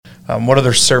What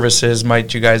other services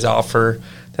might you guys offer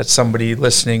that somebody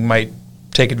listening might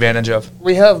take advantage of?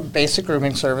 We have basic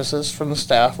grooming services from the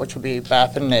staff, which would be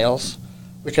bath and nails.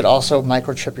 We could also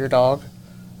microchip your dog.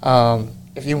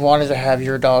 If you wanted to have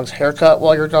your dog's haircut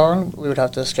while you're gone, we would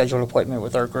have to schedule an appointment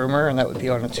with our groomer, and that would be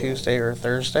on a Tuesday or a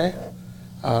Thursday.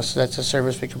 So that's a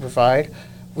service we can provide.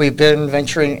 We've been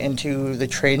venturing into the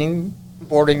training,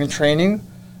 boarding and training,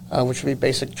 which would be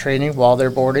basic training while they're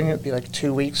boarding. It would be like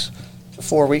 2 weeks to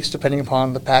 4 weeks, depending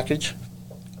upon the package.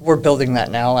 We're building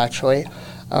that now, actually.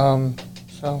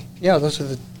 So, yeah, those are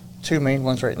the two main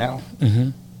ones right now.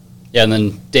 Mm-hmm. Yeah, and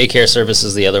then daycare service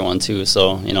is the other one, too.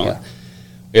 So,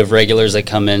 we have regulars that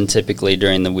come in typically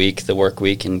during the week, the work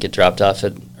week, and get dropped off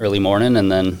at early morning.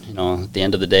 And then, at the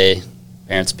end of the day,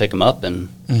 parents pick them up and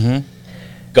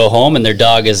go home, and their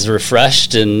dog is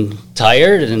refreshed and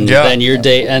tired. And then your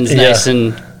day ends nice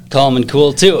and calm and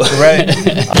cool, too. Right.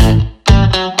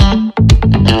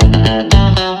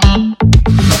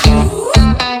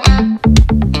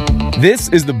 This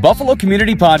is the Buffalo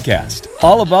Community Podcast,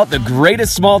 all about the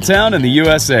greatest small town in the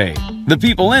USA, the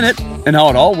people in it, and how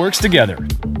it all works together.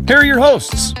 Here are your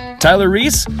hosts, Tyler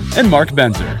Reese and Mark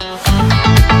Benzer.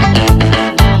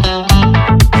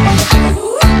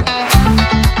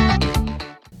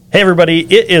 Hey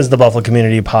everybody, it is the Buffalo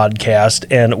Community Podcast,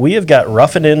 and we have got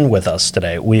Ruffin In with us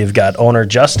today. We've got owner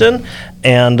Justin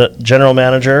and general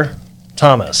manager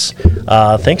Thomas.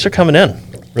 Thanks for coming in.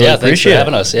 Really thanks for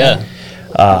having us. Yeah.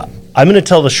 I'm going to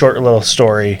tell the short little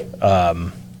story.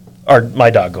 My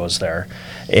dog goes there,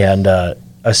 and I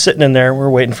was sitting in there. We're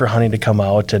waiting for Honey to come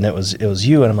out, and it was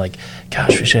you. And I'm like,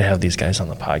 gosh, we should have these guys on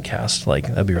the podcast. Like,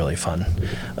 that'd be really fun.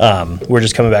 We're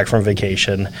just coming back from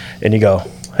vacation, and you go,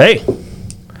 hey,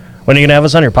 when are you going to have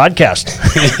us on your podcast?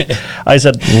 I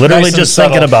said, literally Nice just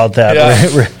and thinking subtle. about that.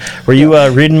 Yeah. Were you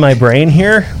reading my brain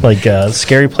here? Like a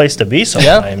scary place to be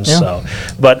sometimes. Yeah. So,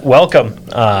 but welcome.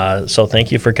 So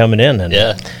thank you for coming in. And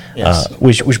Yes.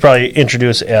 we should probably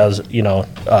introduce as,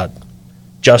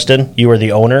 Justin, you are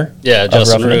the owner. Yeah, of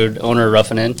Justin Ruffin In? Rude, owner of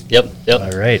Ruffin In. Yep.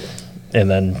 All right. And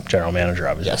then general manager,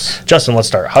 obviously. Yes. Justin, let's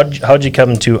start. How'd you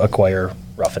come to acquire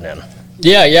Ruffin In?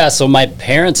 Yeah. So my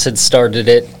parents had started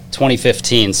it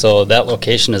 2015. So that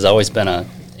location has always been a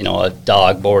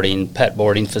dog boarding, pet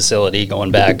boarding facility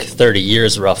going back 30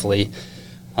 years roughly.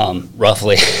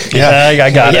 Roughly. Yeah,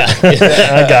 I got it.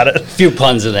 I got it. A few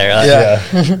puns in there.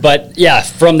 Yeah. But yeah,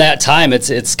 from that time,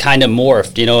 it's kind of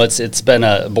morphed. It's been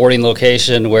a boarding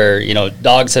location where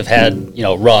dogs have had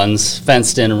runs,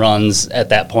 fenced in runs at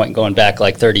that point, going back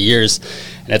like 30 years,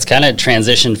 and it's kind of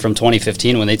transitioned from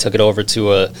 2015 when they took it over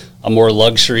to a more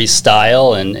luxury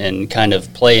style and kind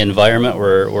of play environment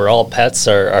where all pets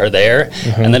are there.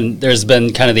 Mm-hmm. And then there's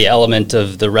been kind of the element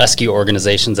of the rescue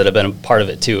organizations that have been a part of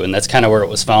it too, and that's kind of where it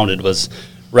was founded. Was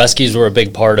rescues were a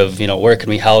big part of where can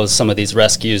we house some of these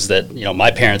rescues that my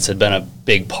parents had been a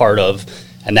big part of,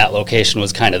 and that location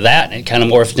was kind of that, and it kind of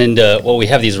morphed into, well, we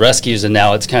have these rescues, and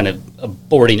now it's kind of a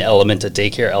boarding element, a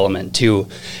daycare element too,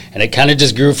 and it kind of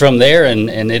just grew from there, and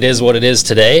it is what it is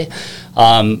today.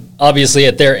 Obviously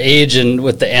at their age and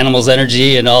with the animal's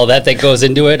energy and all that goes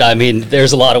into it, I mean,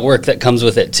 there's a lot of work that comes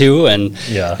with it too, and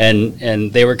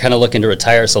they were kind of looking to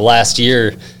retire. So last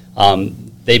year,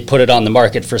 they put it on the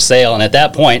market for sale, and at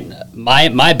that point,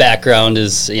 my background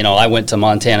is, I went to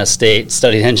Montana State,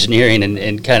 studied engineering,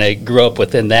 and kind of grew up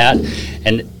within that,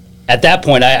 and at that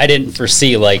point, I didn't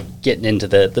foresee getting into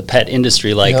the pet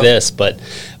industry like this, but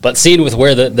seeing with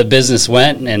where the business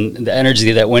went and the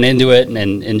energy that went into it,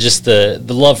 and just the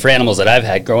love for animals that I've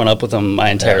had growing up with them my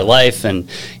entire life, and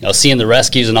seeing the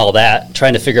rescues and all that,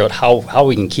 trying to figure out how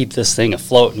we can keep this thing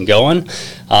afloat and going,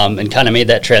 and kind of made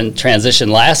that transition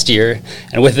last year,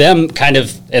 and with them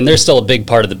and they're still a big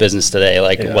part of the business today,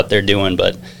 what they're doing,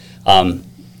 but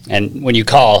and when you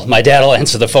call, my dad will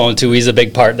answer the phone too. He's a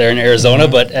big part there in Arizona,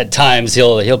 but at times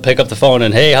he'll pick up the phone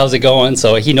and, hey, how's it going?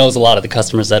 So he knows a lot of the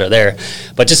customers that are there.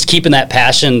 But just keeping that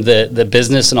passion, the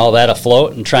business and all that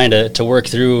afloat, and trying to work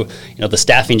through the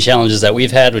staffing challenges that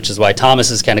we've had, which is why Thomas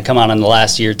has kind of come on in the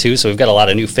last year too. So we've got a lot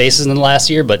of new faces in the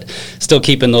last year, but still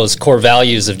keeping those core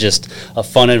values of just a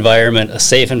fun environment, a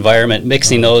safe environment,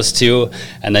 mixing those two,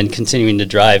 and then continuing to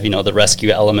drive the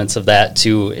rescue elements of that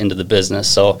too into the business.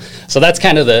 So that's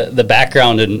kind of the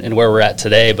background and where we're at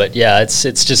today, but yeah, it's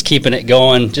just keeping it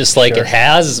going just like it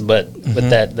has, but with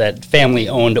that family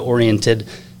owned oriented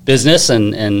business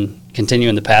and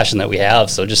continuing the passion that we have.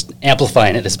 So just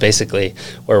amplifying it is basically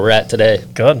where we're at today.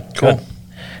 Good, cool. Good.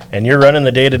 And you're running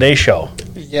the day-to-day show.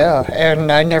 Yeah,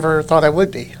 and I never thought I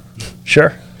would be.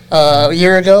 Sure. A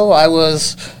year ago, I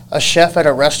was a chef at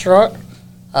a restaurant.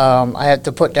 I had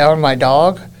to put down my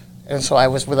dog, and so I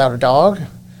was without a dog.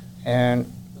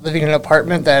 And living in an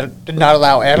apartment that did not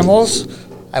allow animals,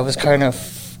 I was kind of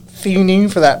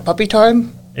fiending for that puppy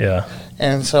time. Yeah.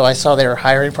 And so I saw they were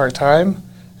hiring part-time.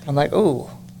 And I'm like, ooh.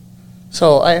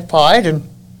 So I applied, and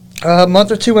a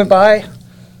month or two went by.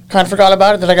 Kind of forgot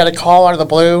about it. Then I got a call out of the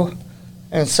blue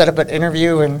and set up an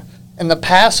interview. And in the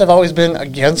past, I've always been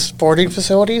against boarding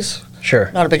facilities.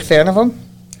 Sure. Not a big fan of them.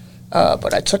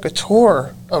 But I took a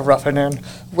tour of Ruffin Inn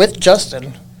with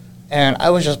Justin, and I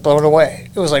was just blown away.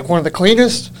 It was like one of the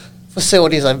cleanest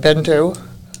facilities I've been to.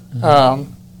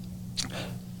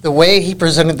 The way he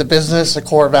presented the business, the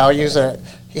core values that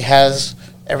he has,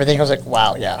 everything, I was like,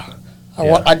 wow, yeah.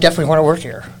 I definitely want to work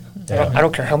here. Yeah. I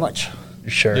don't care how much.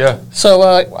 Sure. Yeah. So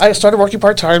I started working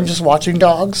part-time, just watching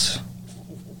dogs,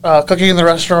 cooking in the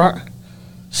restaurant.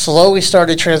 Slowly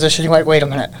started transitioning, like, wait a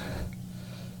minute.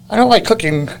 I don't like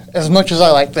cooking as much as I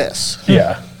like this.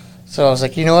 Yeah. So I was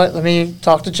like, you know what, let me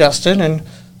talk to Justin, and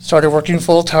started working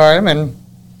full-time and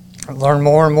learned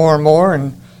more and more and more,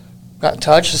 and got in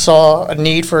touch, saw a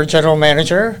need for a general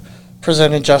manager,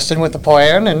 presented Justin with the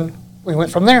plan, and we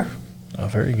went from there. Oh,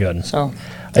 very good. So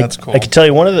That's cool. I can tell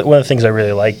you one of the things I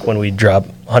really like when we drop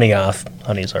Honey off.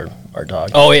 Honey's our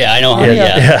dog. Oh yeah, I know. Honey,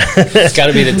 Yeah. it's got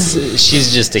to be that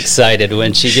she's just excited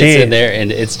when she gets in there,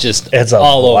 and it's just It's a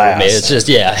all over me. blast. It's just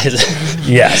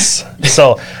Yes.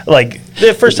 So, like,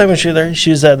 the first time when she was there,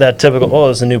 she's at that typical, oh,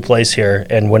 it's a new place here.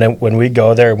 And when we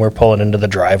go there and we're pulling into the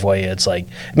driveway, it's like,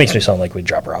 it makes me sound like we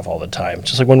drop her off all the time.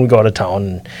 Just like when we go out of town,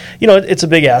 and, you know, it's a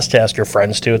big ask to ask your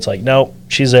friends too. It's like, no,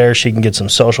 she's there. She can get some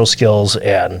social skills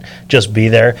and just be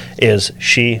there.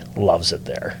 She loves it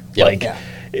there. Yep. Like, Yeah.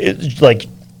 it's like,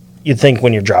 you'd think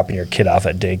when you're dropping your kid off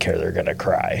at daycare, they're going to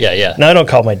cry. Yeah, yeah. Now, I don't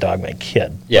call my dog my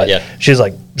kid. Yeah, but yeah. She's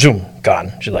like, zoom,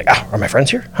 gone. She's like, are my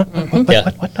friends here? Huh? Yeah.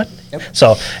 What?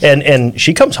 So, and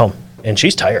she comes home, and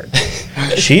she's tired.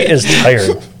 She is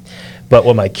tired. But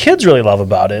what my kids really love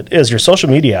about it is your social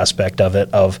media aspect of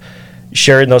it, of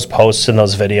sharing those posts and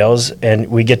those videos, and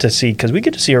we get to see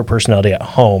her personality at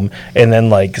home, and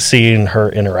then like seeing her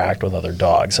interact with other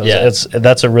dogs. So Yeah.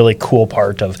 that's a really cool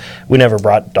part of. We never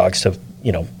brought dogs to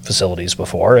facilities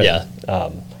before. And, Yeah.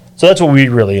 so that's what we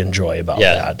really enjoy about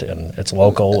Yeah. that, and it's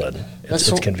local and it's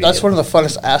convenient. That's one of the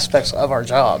funnest aspects of our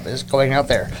job, is going out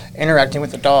there, interacting with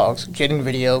the dogs, getting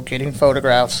video, getting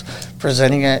photographs,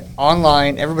 presenting it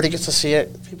online. Everybody gets to see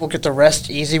it. People get to rest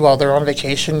easy while they're on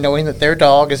vacation, knowing that their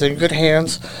dog is in good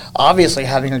hands, obviously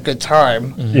having a good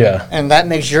time. Yeah. And that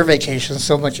makes your vacation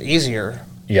so much easier.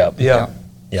 Yep. Yeah.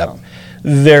 Yep.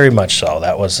 Very much so.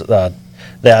 That was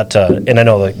and I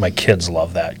know like my kids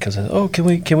love that because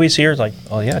can we see her? It's like,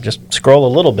 oh yeah, just scroll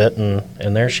a little bit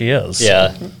and there she is.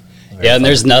 Yeah. Yeah, and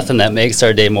there's nothing that makes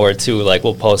our day more too. Like,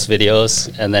 we'll post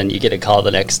videos, and then you get a call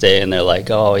the next day, and they're like,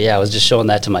 "Oh yeah, I was just showing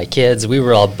that to my kids. We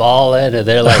were all balling, and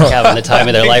they're like having the time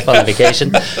of their life on the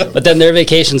vacation." But then their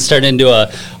vacations turn into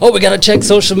we got to check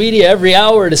social media every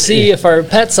hour to see if our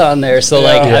pet's on there. So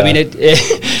like, Yeah. I mean,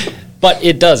 but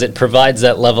it does. It provides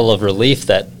that level of relief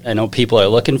that I know people are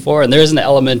looking for, and there's an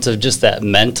element of just that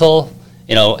mental.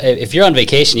 If you're on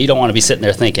vacation, you don't want to be sitting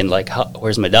there thinking like,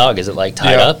 "Where's my dog? Is it like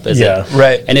tied Yeah. up? Is Yeah. it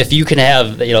Right. And if you can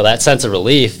have that sense of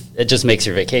relief, it just makes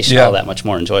your vacation Yeah. all that much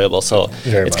more enjoyable. So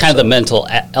Very it's much kind of so. the mental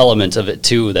element of it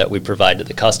too that we provide to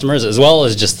the customers, as well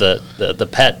as just the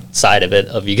pet side of it.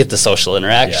 Of you get the social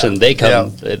interaction, Yeah. they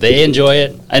come, they enjoy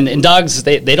it, and dogs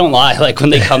they don't lie. Like when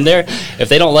they come there, if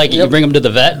they don't like it, you bring them to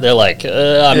the vet. They're like, I'm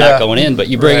Yeah. not going in. But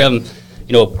you bring Right. them.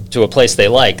 To a place they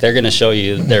like, they're going to show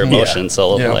you their emotions.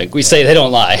 So, Yeah. like we say, they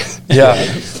don't lie. Yeah.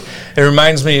 It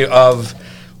reminds me of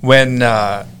when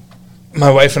my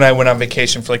wife and I went on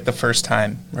vacation for like the first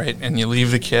time, right? And you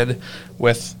leave the kid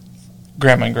with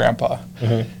grandma and grandpa,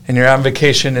 and you're on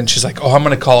vacation, and she's like, "Oh, I'm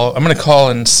gonna call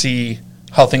and see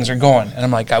how things are going." And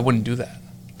I'm like, I wouldn't do that,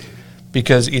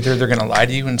 because either they're gonna lie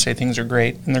to you and say things are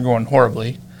great and they're going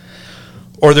horribly,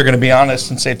 or they're gonna be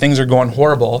honest and say things are going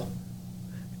horrible,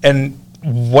 and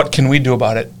what can we do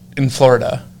about it in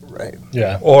Florida? Right.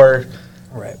 Yeah. Or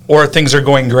Right. or things are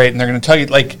going great and they're going to tell you,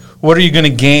 like, what are you going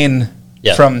to gain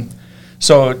Yeah. from,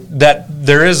 so that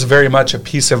there is very much a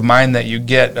peace of mind that you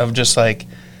get of just like,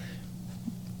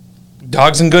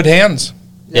 dog's in good hands.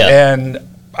 Yeah. And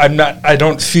I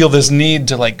don't feel this need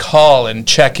to like call and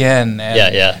check in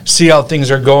and Yeah. see how things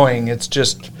are going. It's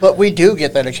just, But we do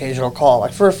get that occasional call.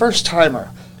 Like for a first timer,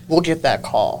 we'll get that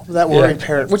call, that worried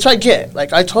parent, which I get.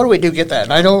 Like I totally do get that,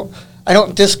 and I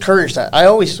don't discourage that. I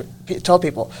always tell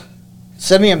people,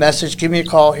 send me a message, give me a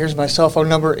call. Here's my cell phone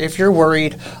number. If you're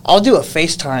worried, I'll do a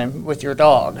FaceTime with your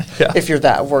dog. Yeah. If you're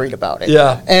that worried about it.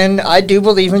 Yeah. And I do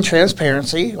believe in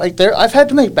transparency. Like I've had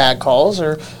to make bad calls,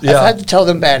 or Yeah. I've had to tell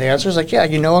them bad answers. Like,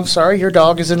 I'm sorry, your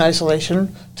dog is in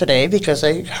isolation today because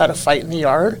they had a fight in the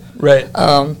yard. Right.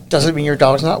 Doesn't mean your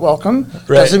dog's not welcome.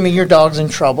 Right. Doesn't mean your dog's in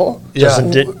trouble.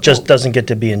 Just doesn't get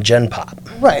to be in Gen Pop.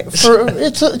 Right.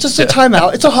 It's just a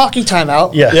timeout. It's a hockey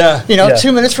timeout. Yeah. Yeah. You know, Yeah.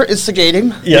 2 minutes for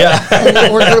instigating. Yeah.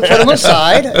 And we're going to put them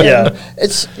aside. And Yeah.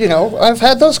 It's, you know, I've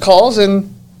had those calls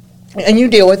and you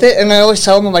deal with it. And I always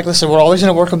tell them, I'm like, listen, we're always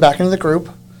going to work them back into the group.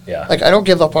 Yeah. Like, I don't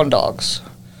give up on dogs.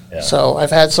 Yeah. So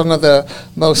I've had some of the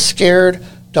most scared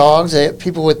dogs that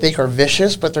people would think are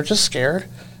vicious, but they're just scared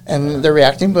and they're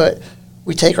reacting. But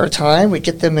we take our time, we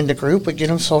get them in the group, we get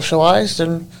them socialized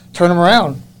and turn them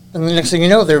around. And the next thing you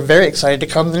know, they're very excited to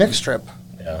come to the next trip.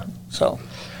 Yeah. So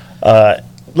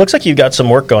Looks like you've got some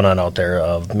work going on out there.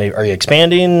 Are you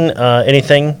expanding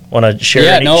anything? Want to share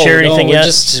anything we're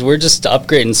yet? We're just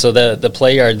upgrading. So the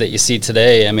play yard that you see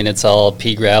today, I mean, it's all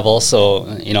pea gravel. So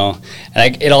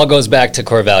it all goes back to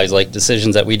core values, like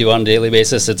decisions that we do on a daily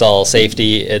basis. It's all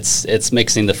safety. It's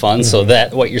mixing the fun. So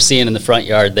that what you're seeing in the front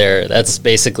yard there, that's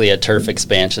basically a turf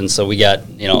expansion. So we got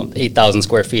 8,000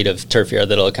 square feet of turf yard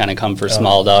that'll kind of come for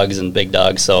small dogs and big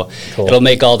dogs. So Cool. It'll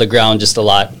make all the ground just a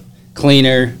lot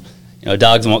cleaner.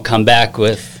 Dogs won't come back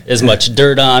with as much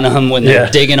dirt on them when they're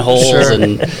digging holes. Sure.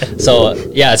 And so,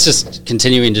 it's just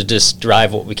continuing to just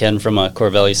drive what we can from a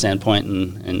core value standpoint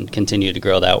and continue to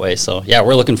grow that way. So,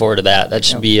 we're looking forward to that. That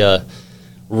should be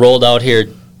rolled out here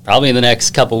probably in the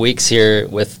next couple weeks here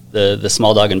with the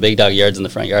small dog and big dog yards in the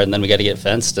front yard. And then we got to get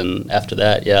fenced. And after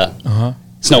that,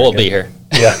 snow will be here.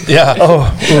 Yeah.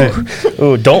 Yeah.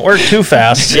 Ooh, don't work too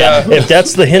fast. Yeah. If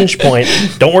that's the hinge point,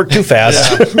 don't work too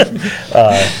fast.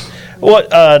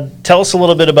 Tell us a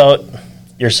little bit about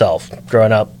yourself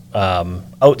growing up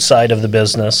outside of the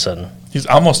business. And He's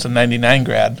almost a 99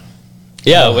 grad.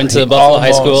 Yeah, went to Buffalo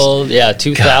High School. Yeah,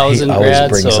 2000 he always grad.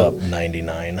 brings So up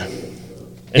 99.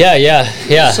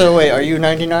 yeah. So wait, are you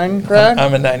 99 grad?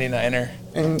 I'm a 99er.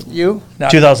 And you?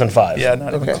 Not, 2005. Yeah,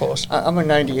 not even Okay. close. I'm a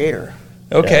 98er.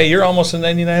 Okay, you're almost a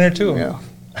 99er too. Yeah.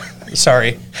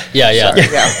 Sorry. Yeah.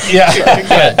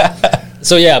 Yeah.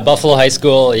 So Buffalo High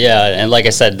School, and like I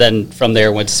said, then from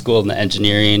there went to school in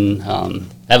engineering.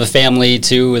 Have a family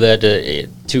too, that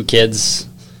 2 kids,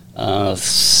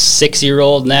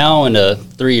 6-year-old now and a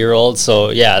 3-year-old.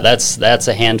 So that's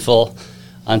a handful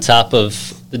on top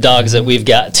of the dogs that we've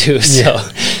got too. So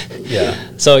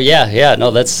So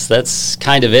that's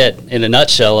kind of it in a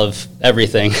nutshell of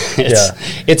everything.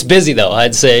 It's busy though.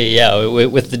 I'd say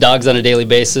with the dogs on a daily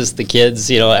basis, the kids,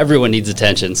 everyone needs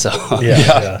attention. So Do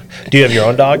you have your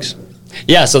own dogs?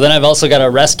 Yeah, so then I've also got a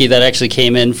rescue that actually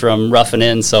came in from Rough-N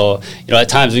Inn. So, at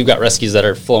times we've got rescues that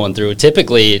are flowing through.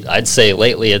 Typically, I'd say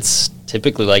lately it's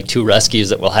typically like 2 rescues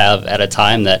that we'll have at a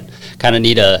time that kind of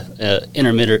need a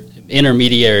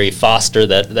intermediary foster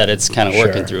that it's kind of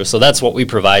working through. So that's what we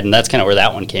provide, and that's kind of where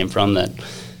that one came from. That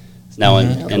is now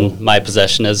in my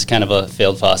possession as kind of a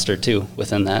failed foster too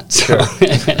within that. So.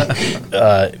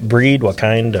 Breed, what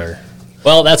kind? Or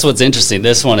Well, that's what's interesting.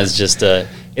 This one is just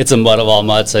it's a mutt of all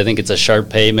mutts. I think it's a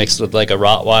Shar-Pei mixed with like a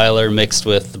Rottweiler mixed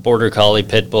with the Border Collie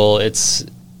Pit Bull. It's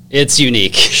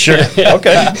unique. Sure.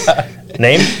 Okay.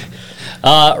 Name?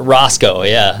 Roscoe,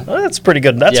 yeah. Oh, that's pretty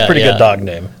good. That's a pretty good dog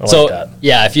name. I So, like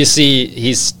that. if you see,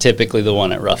 he's typically the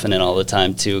one at Rough-N Inn all the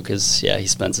time too, because he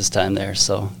spends his time there,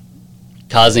 so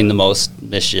causing the most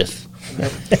mischief.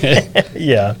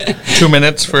 Yeah. 2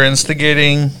 minutes for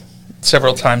instigating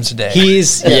several times a day.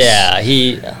 He's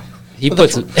he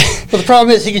puts. But the problem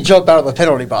is he can jump out of the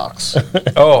penalty box.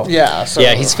 Oh. Yeah. So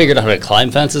He's figured out how to climb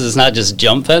fences. It's not just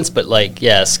jump fence, but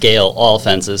scale all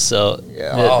fences. So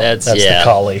that's the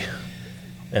collie.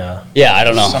 Yeah. Yeah, I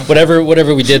don't know.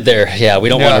 Whatever we did there, we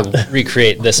don't want to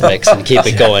recreate this mix and keep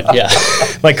it going. Yeah.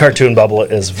 My cartoon bubble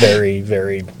is very,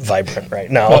 very vibrant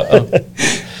right now.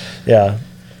 Yeah.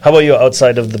 How about you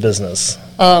outside of the business?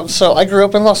 So I grew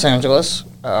up in Los Angeles.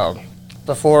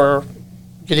 Before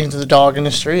getting to the dog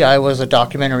industry, I was a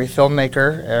documentary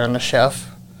filmmaker and a chef.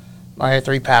 My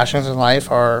 3 passions in life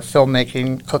are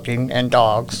filmmaking, cooking, and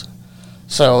dogs.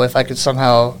 So if I could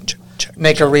somehow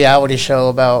make a reality show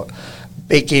about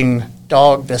baking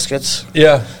dog biscuits,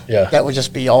 Yeah. that would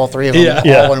just be all 3 of them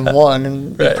Yeah. all in one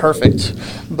and be perfect.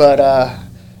 But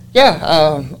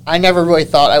I never really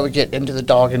thought I would get into the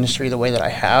dog industry the way that I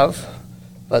have.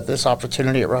 But this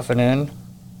opportunity at Rough-N Inn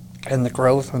and the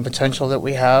growth and potential that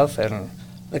we have and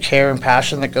the care and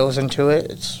passion that goes into it,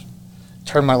 it's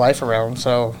turned my life around.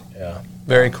 So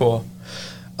Very cool.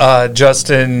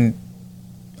 Justin,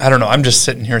 I don't know. I'm just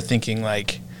sitting here thinking,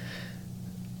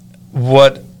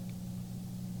 what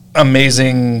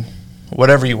amazing,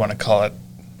 whatever you want to call it,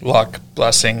 luck,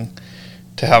 blessing,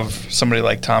 to have somebody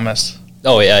like Thomas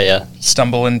Oh yeah.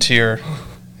 stumble into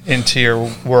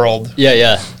your world.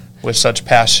 Yeah. with such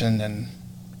passion and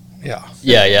yeah.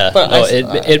 Yeah. But No,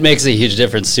 it makes a huge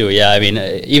difference too. Yeah, I mean,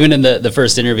 even in the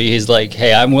first interview, he's like,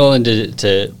 "Hey, I'm willing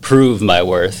to prove my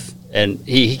worth," and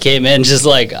he came in just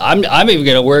like, "I'm even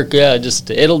gonna work.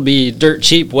 Just it'll be dirt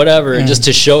cheap, whatever, just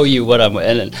to show you what I'm."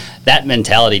 And that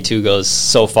mentality too goes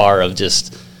so far of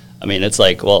just. I mean, it's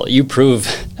like, well, you prove.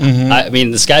 I mean,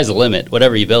 the sky's the limit.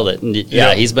 Whatever you build it, and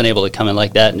he's been able to come in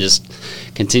like that and just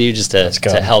continue just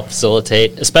to help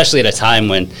facilitate, especially at a time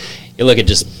when. You look at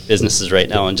just businesses right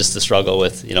now and just the struggle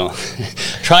with,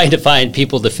 trying to find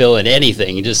people to fill in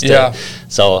anything. Just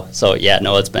so yeah,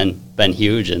 no, it's been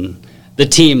huge. And the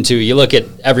team too, you look at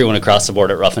everyone across the board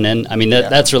at Rough and In. I mean,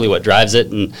 that's really what drives it.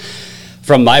 And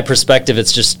from my perspective,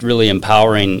 it's just really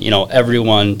empowering,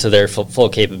 everyone to their full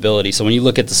capability. So when you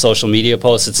look at the social media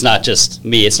posts, it's not just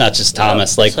me, it's not just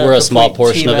Thomas. Like we're a small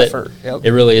portion of it. Effort. Yep.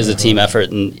 It really is a team effort,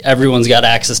 and everyone's got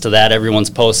access to that. Everyone's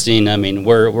posting. I mean,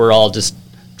 we're all just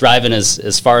driving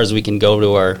as far as we can go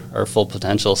to our full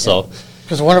potential. So,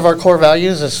 because one of our core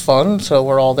values is fun, so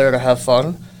we're all there to have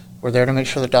fun. We're there to make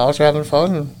sure the dogs are having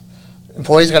fun, and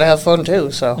employees got to have fun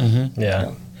too. So,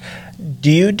 Yeah.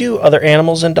 Do you do other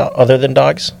animals other than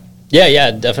dogs? Yeah,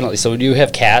 definitely. So we do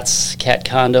have cat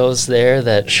condos there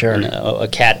that Sure. and a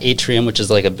cat atrium, which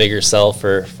is like a bigger cell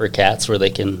for cats where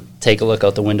they can take a look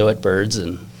out the window at birds.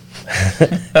 And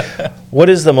What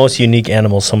is the most unique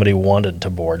animal somebody wanted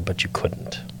to board but you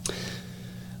couldn't?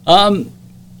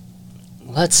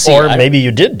 Let's see. Or maybe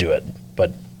you did do it,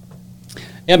 but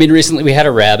Yeah, I mean, recently we had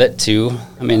a rabbit too.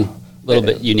 I mean, a little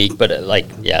bit unique, but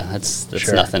that's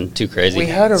Sure. nothing too crazy. we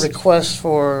had a request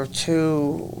for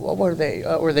two. What were they?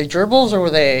 Were they gerbils or were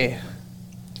they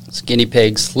It's guinea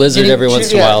pigs, lizard every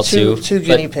once in a while too. Two but-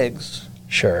 guinea pigs.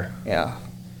 sure. Yeah.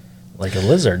 Like a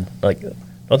lizard. Like,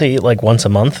 don't they eat like once a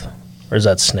month? Or is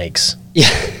that snakes? Yeah,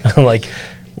 Like,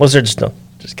 lizards don't,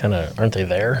 just kind of, aren't they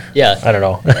there? yeah. I don't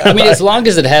know. I mean, as long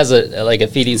as it has a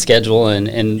feeding schedule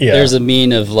and Yeah. there's a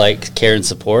mean of like care and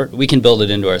support, we can build it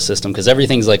into our system because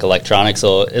everything's like electronic.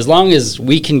 So as long as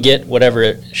we can get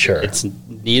whatever Sure. it's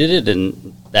needed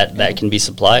and that can be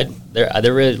supplied,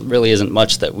 there really isn't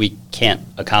much that we can't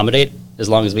accommodate as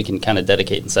long as we can kind of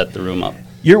dedicate and set the room up.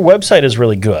 Your website is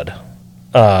really good.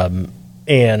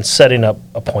 And setting up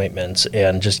appointments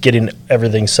and just getting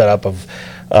everything set up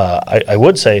I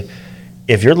would say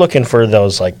if you're looking for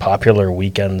those like popular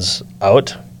weekends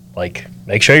out, like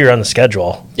make sure you're on the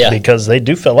schedule because they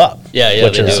do fill up. Yeah,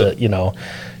 which they is do.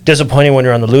 Disappointing when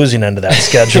you're on the losing end of that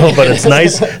schedule, but it's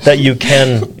nice that you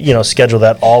can schedule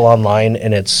that all online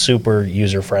and it's super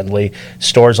user friendly.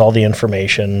 Stores all the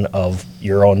information of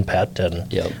your own pet,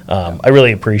 and I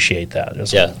really appreciate that.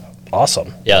 It's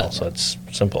awesome. Yeah. So it's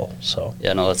simple. So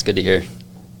Yeah, no, that's good to hear.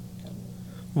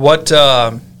 What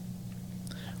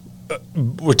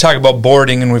we're talking about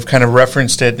boarding, and we've kind of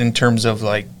referenced it in terms of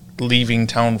like leaving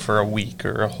town for a week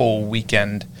or a whole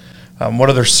weekend. What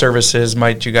other services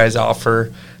might you guys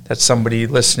offer that somebody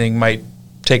listening might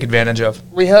take advantage of?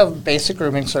 We have basic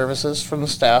grooming services from the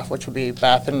staff, which would be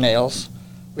bath and nails.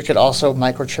 We could also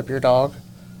microchip your dog.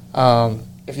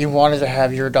 If you wanted to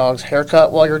have your dog's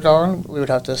haircut while you're gone, we would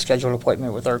have to schedule an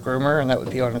appointment with our groomer, and that would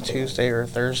be on a Tuesday or a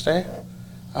Thursday.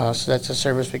 So that's a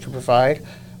service we can provide.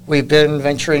 We've been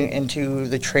venturing into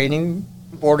the training,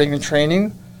 boarding and training,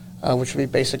 which would be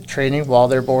basic training while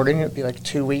they're boarding. It would be like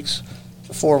 2 weeks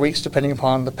to 4 weeks, depending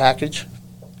upon the package.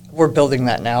 We're building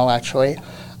that now, actually.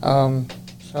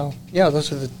 So, yeah,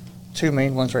 those are the two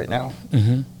main ones right now.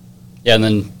 Yeah, and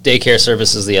then daycare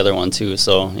service is the other one too.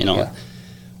 So,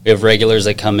 we have regulars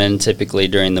that come in typically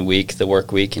during the week, the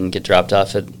work week, and get dropped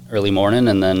off at early morning.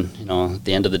 And then, at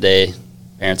the end of the day,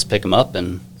 parents pick them up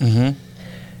and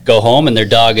go home, and their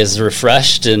dog is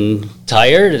refreshed and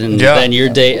tired. And then your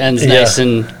day ends nice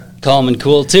and calm and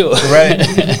cool too.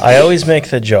 Right. I always make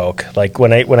the joke, like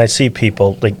when I see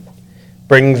people like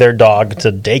bring their dog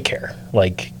to daycare,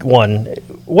 like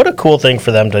what a cool thing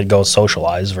for them to go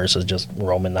socialize versus just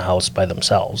roam in the house by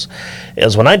themselves.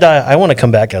 Is when I die, I want to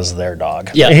come back as their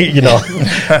dog. Yeah.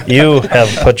 You have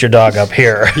put your dog up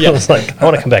here. It's like, I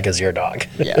want to come back as your dog.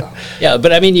 Yeah. Yeah,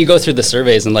 but I mean, you go through the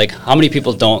surveys and like, how many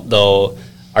people don't though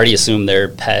already assume their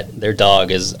pet, their dog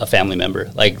is a family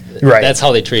member? Like, that's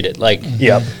how they treat it. Like,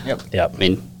 Yep. I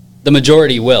mean, the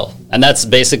majority will, and that's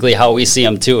basically how we see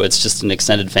them too. It's just an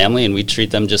extended family, and we treat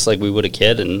them just like we would a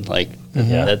kid, and like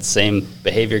that same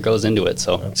behavior goes into it.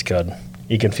 So that's good.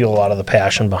 You can feel a lot of the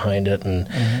passion behind it, and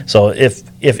so if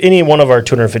any one of our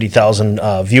 250,000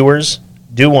 viewers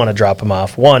do want to drop them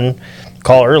off,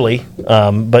 call early,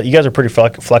 but you guys are pretty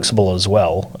flexible as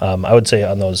well. I would say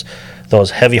on those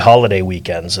heavy holiday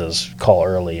weekends is call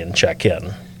early and check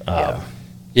in.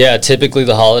 Yeah, typically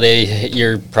the holiday,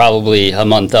 you're probably a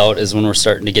month out is when we're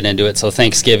starting to get into it. So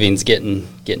Thanksgiving's getting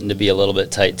to be a little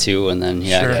bit tight too, and then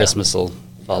Sure. Christmas will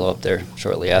follow up there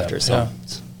shortly after. So Yeah.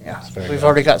 it's- Yeah, very we've good.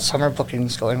 already got summer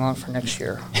bookings going on for next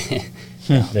year.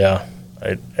 Yeah.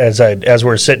 As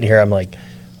we're sitting here, I'm like,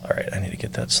 all right, I need to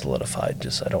get that solidified.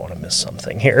 Just I don't want to miss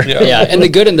something here. Yeah. yeah, and the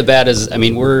good and the bad is, I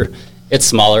mean, it's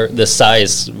smaller. The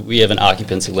size, we have an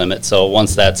occupancy limit, so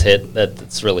once that's hit,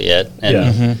 that's really it. And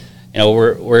Yeah. you know,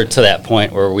 we're to that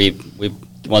point where we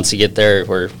once you get there,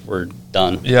 we're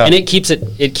done. Yeah. And it keeps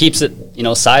it you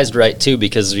know, sized right too,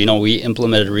 because you know we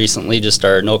implemented recently just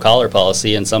our no collar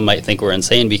policy, and some might think we're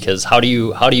insane because how do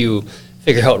you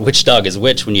figure out which dog is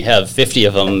which when you have 50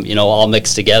 of them, you know, all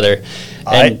mixed together?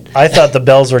 And I thought the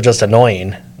bells were just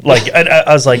annoying. Like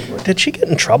I was like, did she get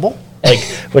in trouble? Like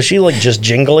was she like just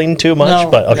jingling too much?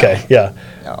 No, But okay, yeah.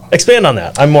 No. Expand on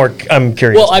that. I'm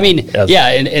curious. Well, I mean, As- yeah,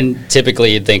 and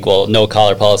typically you'd think, well, no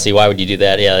collar policy, why would you do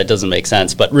that? Yeah, it doesn't make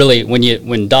sense. But really,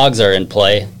 when dogs are in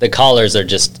play, the collars are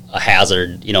just a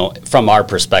hazard, you know, from our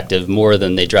perspective, more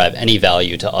than they drive any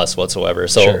value to us whatsoever.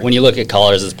 So Sure. when you look at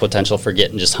collars as potential for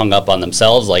getting just hung up on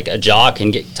themselves, like a jaw can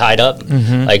get tied up,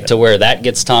 like to where that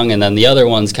gets tongue, and then the other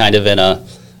one's kind of in a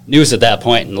noose at that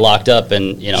point and locked up,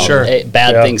 and you know, Sure.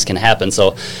 bad Yeah. things can happen.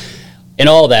 So in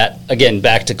all that, again,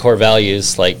 back to core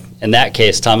values, like in that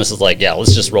case, Thomas is like, yeah,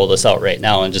 let's just roll this out right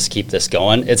now and just keep this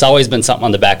going. It's always been something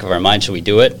on the back of our mind. Should we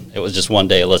do it? It was just one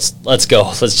day, let's go.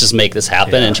 Let's just make this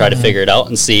happen and try to figure it out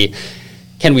and see,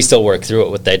 can we still work through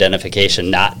it with the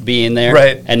identification not being there?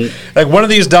 Right. And like one of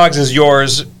these dogs is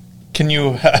yours. Can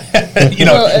you, you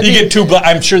know, Well, I you mean- get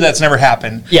I'm sure that's never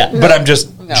happened. Yeah. But I'm just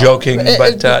No. joking.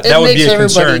 But that would makes be a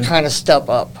everybody concern. kind of step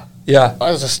up Yeah.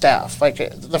 as a staff. Like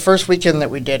the first weekend that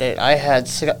we did it, I had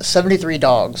 73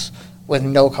 dogs with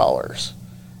no collars,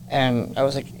 and I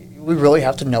was like, we really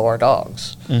have to know our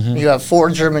dogs. Mm-hmm. You have 4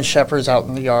 German Shepherds out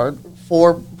in the yard,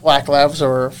 4 Black Labs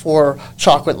or 4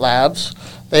 Chocolate Labs.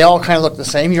 They all kind of look the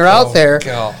same. You're out Oh, there,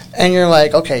 God. and you're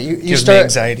like, okay, you Gives me start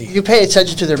anxiety. You pay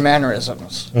attention to their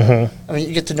mannerisms. I mean,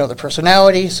 you get to know their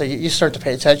personality, so you start to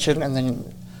pay attention, and then,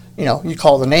 you know, you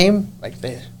call the name, like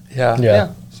they, Yeah. Yeah.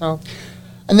 So,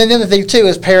 and then the other thing too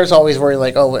is parents always worry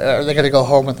like, oh, are they going to go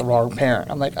home with the wrong parent?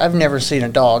 I'm like, I've never seen a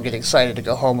dog get excited to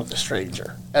go home with a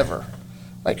stranger ever.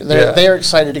 Like Yeah. they're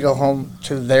excited to go home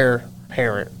to their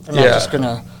parent. They're not Yeah. just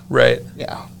gonna, Right.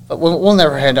 yeah. But we'll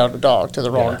never hand out a dog to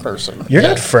the wrong person. You're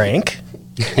not Frank.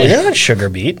 You're not Sugar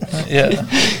Beet. Yeah.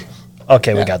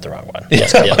 Okay, we got the wrong one.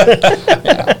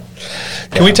 yeah.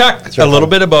 Can we talk a little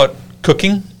bit about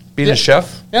cooking, being Yeah. a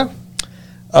chef? Yeah.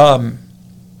 I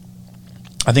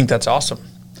think that's awesome.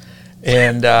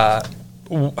 And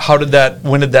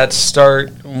when did that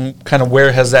start? Kind of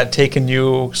where has that taken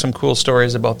you? Some cool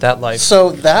stories about that life.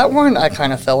 So that one I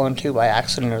kind of fell into by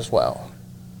accident as well.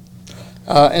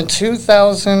 In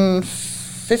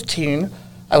 2015,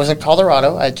 I was in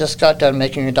Colorado. I just got done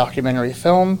making a documentary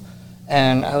film,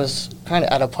 and I was kind of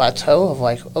at a plateau of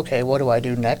like, okay, what do I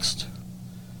do next?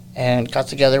 And got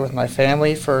together with my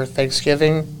family for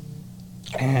Thanksgiving,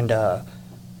 and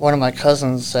one of my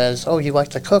cousins says, oh, you like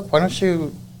to cook? Why don't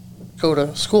you go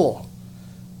to school?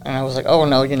 And I was like, oh,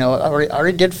 no, you know, I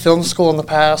already did film school in the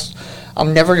past.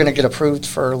 I'm never going to get approved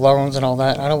for loans and all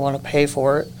that. I don't want to pay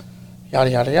for it, yada,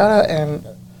 yada, yada. And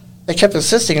they kept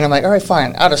insisting, and I'm like, all right,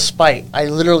 fine. Out of spite, I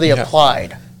literally Yeah.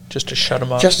 applied Just to shut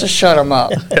them up. just to shut them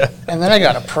up. And then I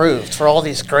got approved for all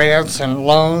these grants and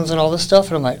loans and all this stuff.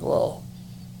 And I'm like, well,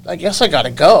 I guess I got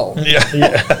to go.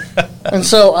 yeah. And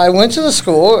so I went to the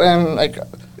school, and like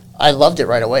I loved it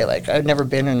right away. Like I'd never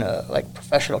been in a like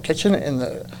professional kitchen. And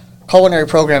the culinary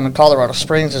program in Colorado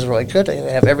Springs is really good. They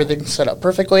have everything set up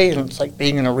perfectly, and it's like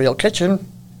being in a real kitchen.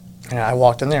 And I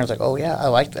walked in there, and I was like, oh yeah, I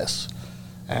like this.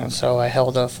 And so I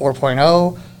held a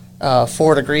 4.0,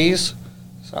 4 degrees.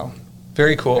 So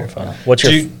Very cool. What's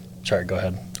your? Do you- Sorry, go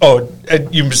ahead. Oh,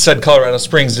 you said Colorado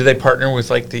Springs. Do they partner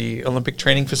with like the Olympic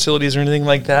training facilities or anything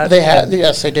like that? they have,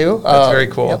 yes, they do. That's very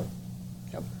cool.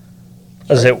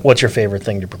 Yep. What's your favorite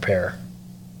thing to prepare?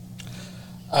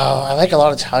 I like a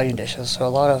lot of Italian dishes, so a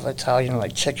lot of Italian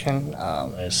like chicken.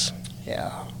 Nice.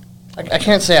 Yeah, I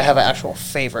can't say I have an actual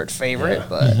favorite,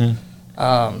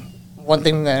 but one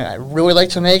thing that I really like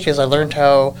to make is I learned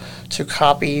how to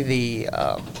copy the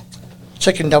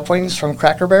chicken dumplings from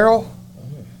Cracker Barrel.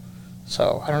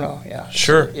 So I don't know. Yeah,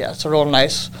 Sure. yeah, it's a real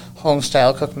nice home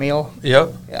style cooked meal.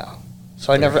 Yep. Yeah.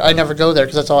 So I never go there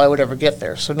because that's all I would ever get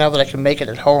there. So now that I can make it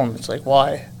at home, it's like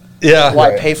why Yeah.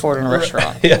 why Right. pay for it in a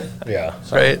restaurant? Yeah. Yeah,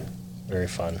 Right. very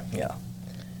fun. Yeah.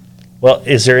 Well,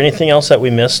 is there anything else that we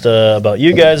missed about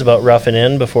you guys, about Roughing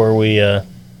In, before we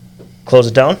close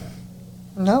it down?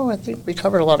 No, I think we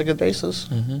covered a lot of good bases.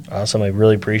 Awesome. I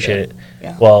really appreciate it.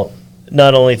 Yeah. Well,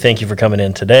 not only thank you for coming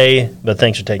in today, but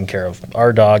thanks for taking care of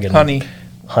our dog and Honey.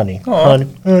 Honey. Aw.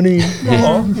 Honey.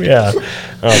 Yeah.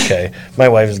 Okay. My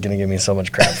wife is going to give me so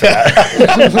much crap for that.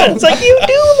 It's like, you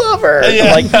do love her.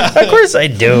 Yeah. I'm like, of course I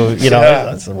do. You know,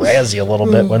 Yeah. it's razz you a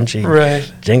little bit when she Right.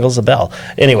 jingles the bell.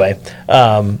 Anyway,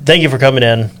 thank you for coming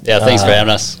in. Yeah, thanks for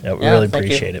having us. Yeah, we Yeah, really thank you.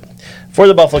 appreciate it. For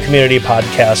the Buffalo Community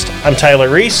Podcast, I'm Tyler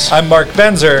Reese. I'm Mark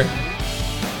Benzer.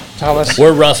 Thomas,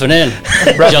 We're roughing in.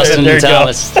 Justin There and you go.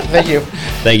 Thomas. thank you.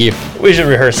 Thank you. We should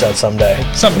rehearse that someday.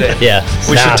 Someday. Yeah.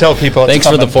 We should tell people it's Thanks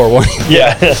for the coming. forewarning.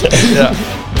 Yeah. Yeah.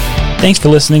 Thanks for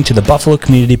listening to the Buffalo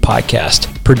Community Podcast,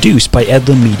 produced by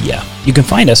Edlin Media. You can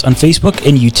find us on Facebook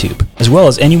and YouTube, as well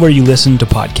as anywhere you listen to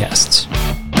podcasts.